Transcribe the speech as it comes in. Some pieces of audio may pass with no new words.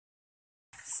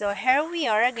So here we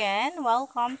are again.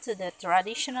 Welcome to the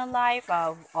traditional life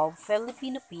of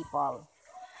Filipino people.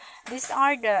 These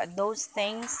are those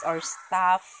things or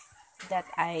stuff that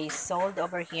I sold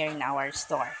over here in our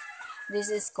store.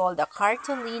 This is called a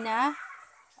cartolina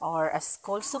or a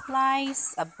school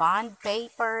supplies, a bond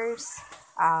papers,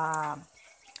 um,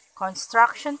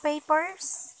 construction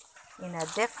papers in a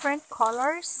different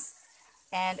colors.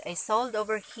 And I sold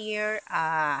over here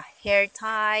hair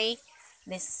tie.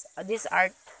 These are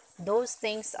those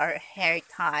things are hair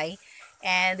tie,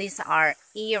 and these are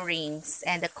earrings.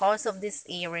 And the cost of these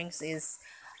earrings is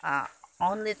uh,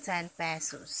 only 10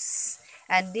 pesos.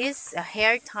 And this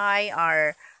hair tie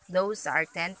are those are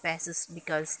 10 pesos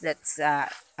because that's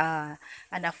an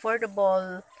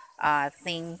affordable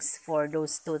things for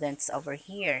those students over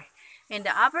here. In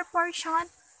the upper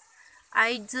portion,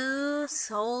 I do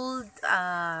sold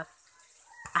a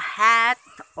hat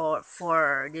or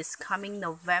for this coming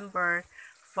November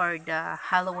for the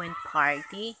Halloween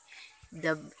party,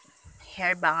 the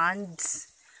hairbands,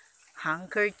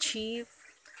 handkerchief,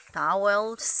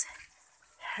 towels,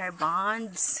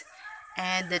 hairbands,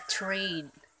 and the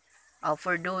trade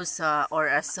for those or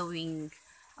a sewing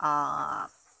uh,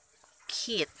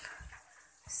 kit.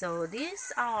 So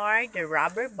these are the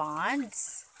rubber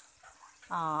bands.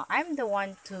 I'm the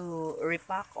one to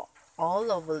repack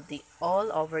all over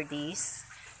this,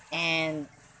 and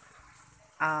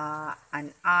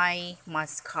an eye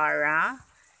mascara,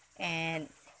 and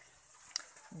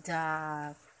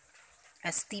the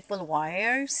staple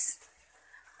wires,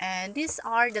 and these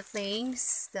are the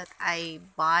things that I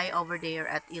buy over there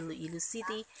at Iloilo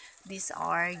City. These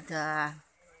are the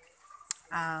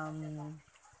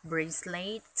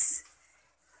bracelets,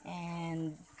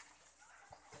 and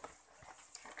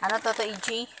ano to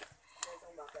EG?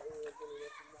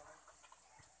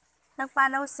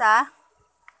 Nagpanaw sa?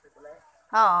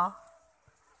 Oo.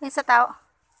 Yung sa tao.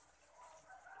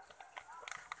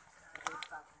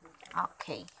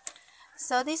 Okay.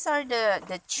 So these are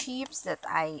the chips that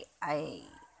I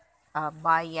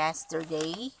buy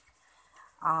yesterday.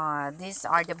 These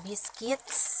are the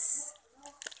biscuits.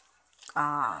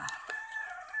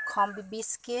 Combi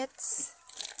biscuits.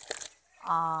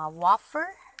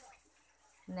 Wafer.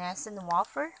 Nessun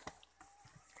wafer.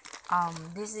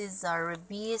 This is a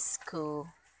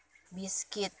Ribisco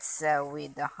biscuits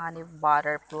with the honey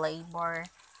butter flavor.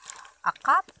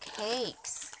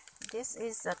 Cupcakes. This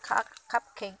is the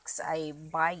cupcakes I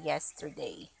buy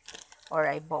yesterday, or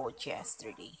I bought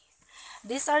yesterday.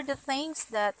 These are the things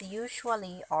that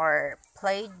usually are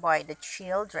played by the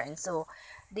children, so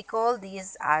they call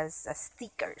these as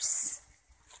stickers.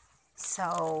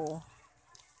 So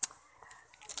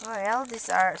well, these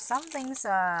are some things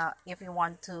if you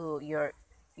want to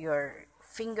your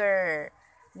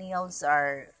fingernails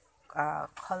are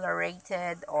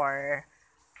colorated or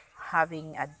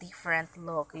having a different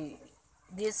look.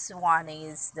 This one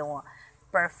is the one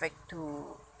perfect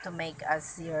to make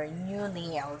as your new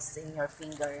nails in your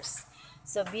fingers.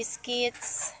 So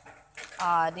biscuits,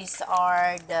 these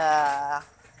are the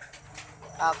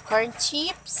corn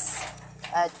chips,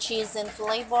 cheese and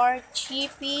flavor,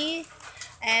 chippy,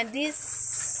 and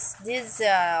these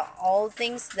all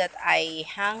things that I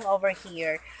hang over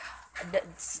here.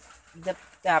 The,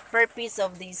 the purpose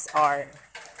of these are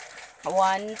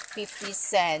 150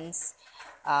 cents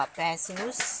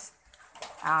pesos.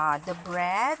 The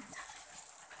bread.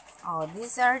 Oh,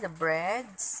 these are the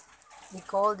breads. We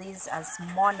call these as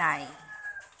monai.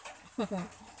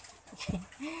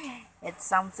 It's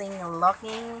something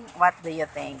looking. What do you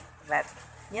think? But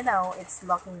it's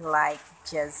looking like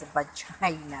just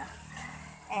vagina.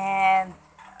 And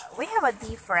we have a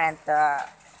different uh,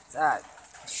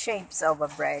 shapes of a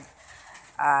bread.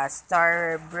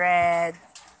 Star bread,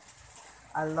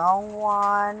 a long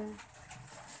one,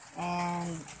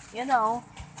 and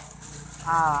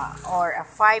or a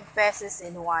 5 pesos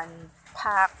in one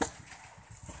pack,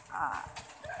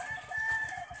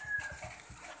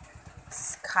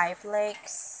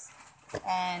 skyflakes,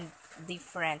 and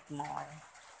different more.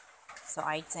 So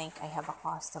I think I have a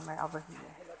customer over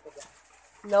here.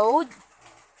 Load?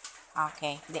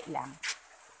 Okay, di lang.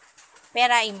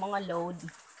 Pera yung mga load.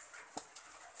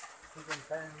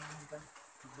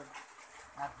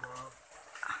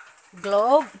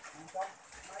 Globe?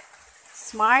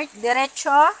 Smart?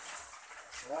 Diretso?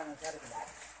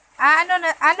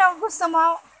 Ano gusto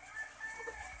mo?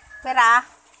 Pera?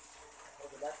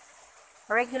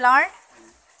 Regular?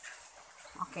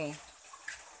 Okay.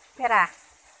 Pera?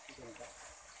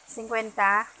 50?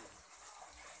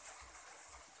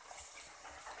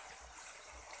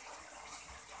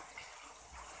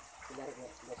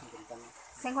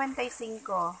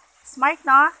 55. Smart,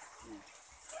 no?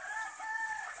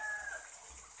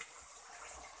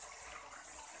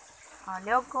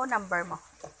 Liyog ko number mo.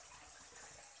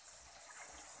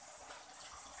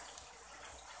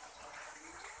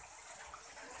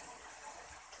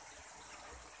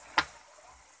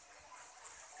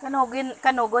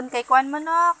 Kanugon kay kuan mo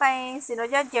no, kay sino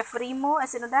dyan, Jeffrey mo,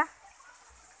 sino da?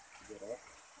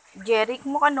 Jeric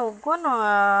mo kanugon,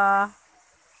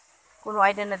 kuno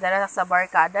ay na nadala sa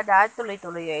barkada, dahil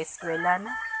tuloy-tuloy yung eskwela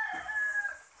na.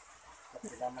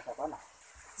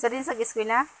 Sa din sa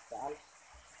eskwela?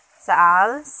 Sa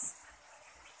ALS?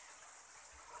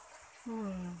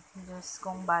 Diyos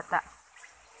kong bata.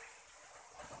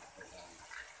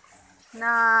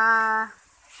 Na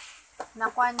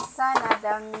kwansa na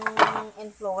dang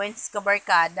influence ka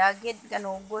barkada gid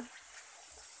kanugon.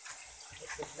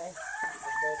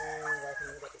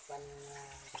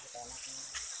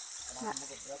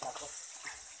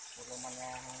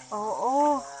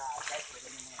 Oo.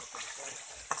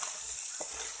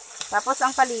 Tapos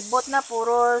ang palibot na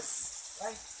puros.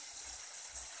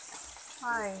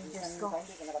 Ay, Diyos ko.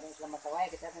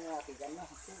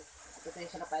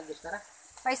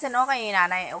 Kay sino kay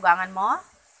nanay ugangan mo?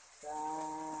 Sa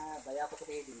baya ko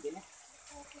kay din eh.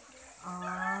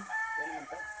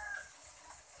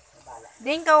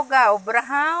 Din ka uga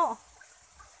obrahaw.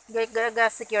 Gaga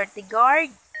security guard.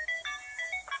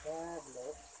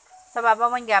 Sa baba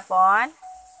man gapon.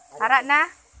 Hara na.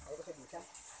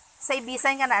 Sa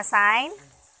ibisan ka na assign.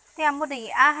 Tiyan mo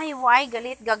di ahay why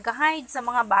galit gagahide sa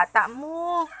mga bata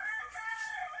mo.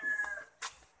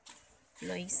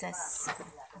 Loisas.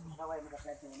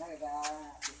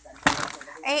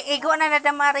 Igo na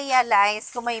ma-realize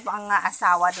kung may mga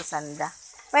asawa do sanda.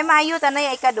 Pay maayo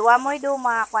tanay ay kadua mo do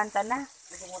makwanta na.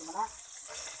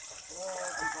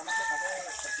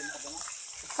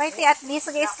 Pay ti at least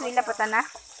sa eskwela pa ta na.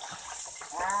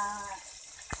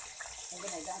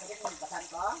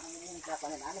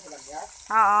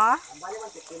 Oo.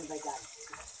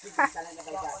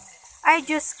 Ay,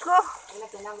 Diyos ko.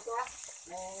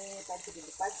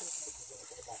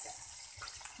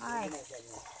 Ay.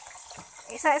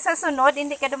 Isa sunod,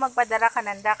 hindi ka doon magpadara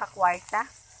kananda ka kwarta.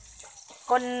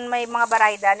 Kung may mga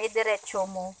baraydan, idiretso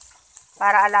mo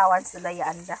para allowance nila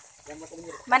yaanda.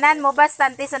 Manan mo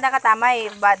bastante sa nakatamay,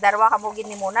 darwa ka mo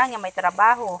gini muna nga may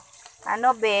trabaho.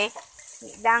 Ano be,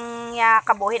 dang ya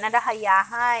kabuhin na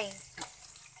hayahay.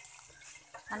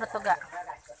 Ano to ga?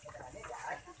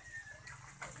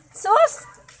 Sus!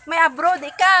 May abroad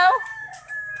ikaw.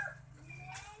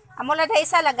 Amula da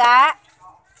isa laga.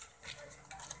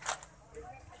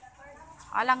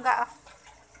 Alang ga.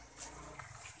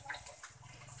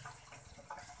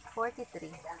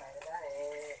 43.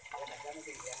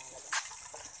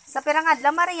 Sa pirang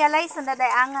adlaw ma-realize na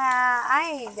daday ang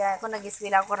ay kung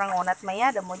nag-eskwela ko rang unat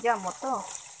maya damo dyan mo to.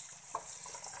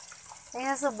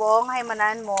 Kaya subong hay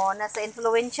manan mo nasa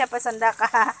influensya pa sanda ka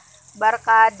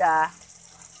barkada.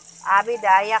 Abi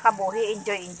daya ka buhi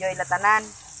enjoy latanan.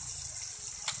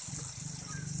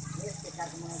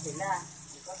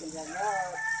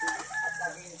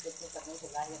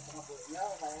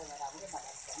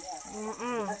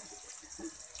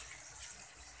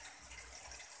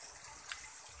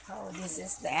 So this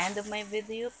is the end of my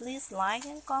video. Please like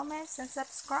and comment and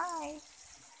subscribe.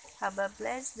 Have a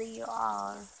blessed day you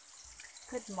all.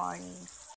 Good morning.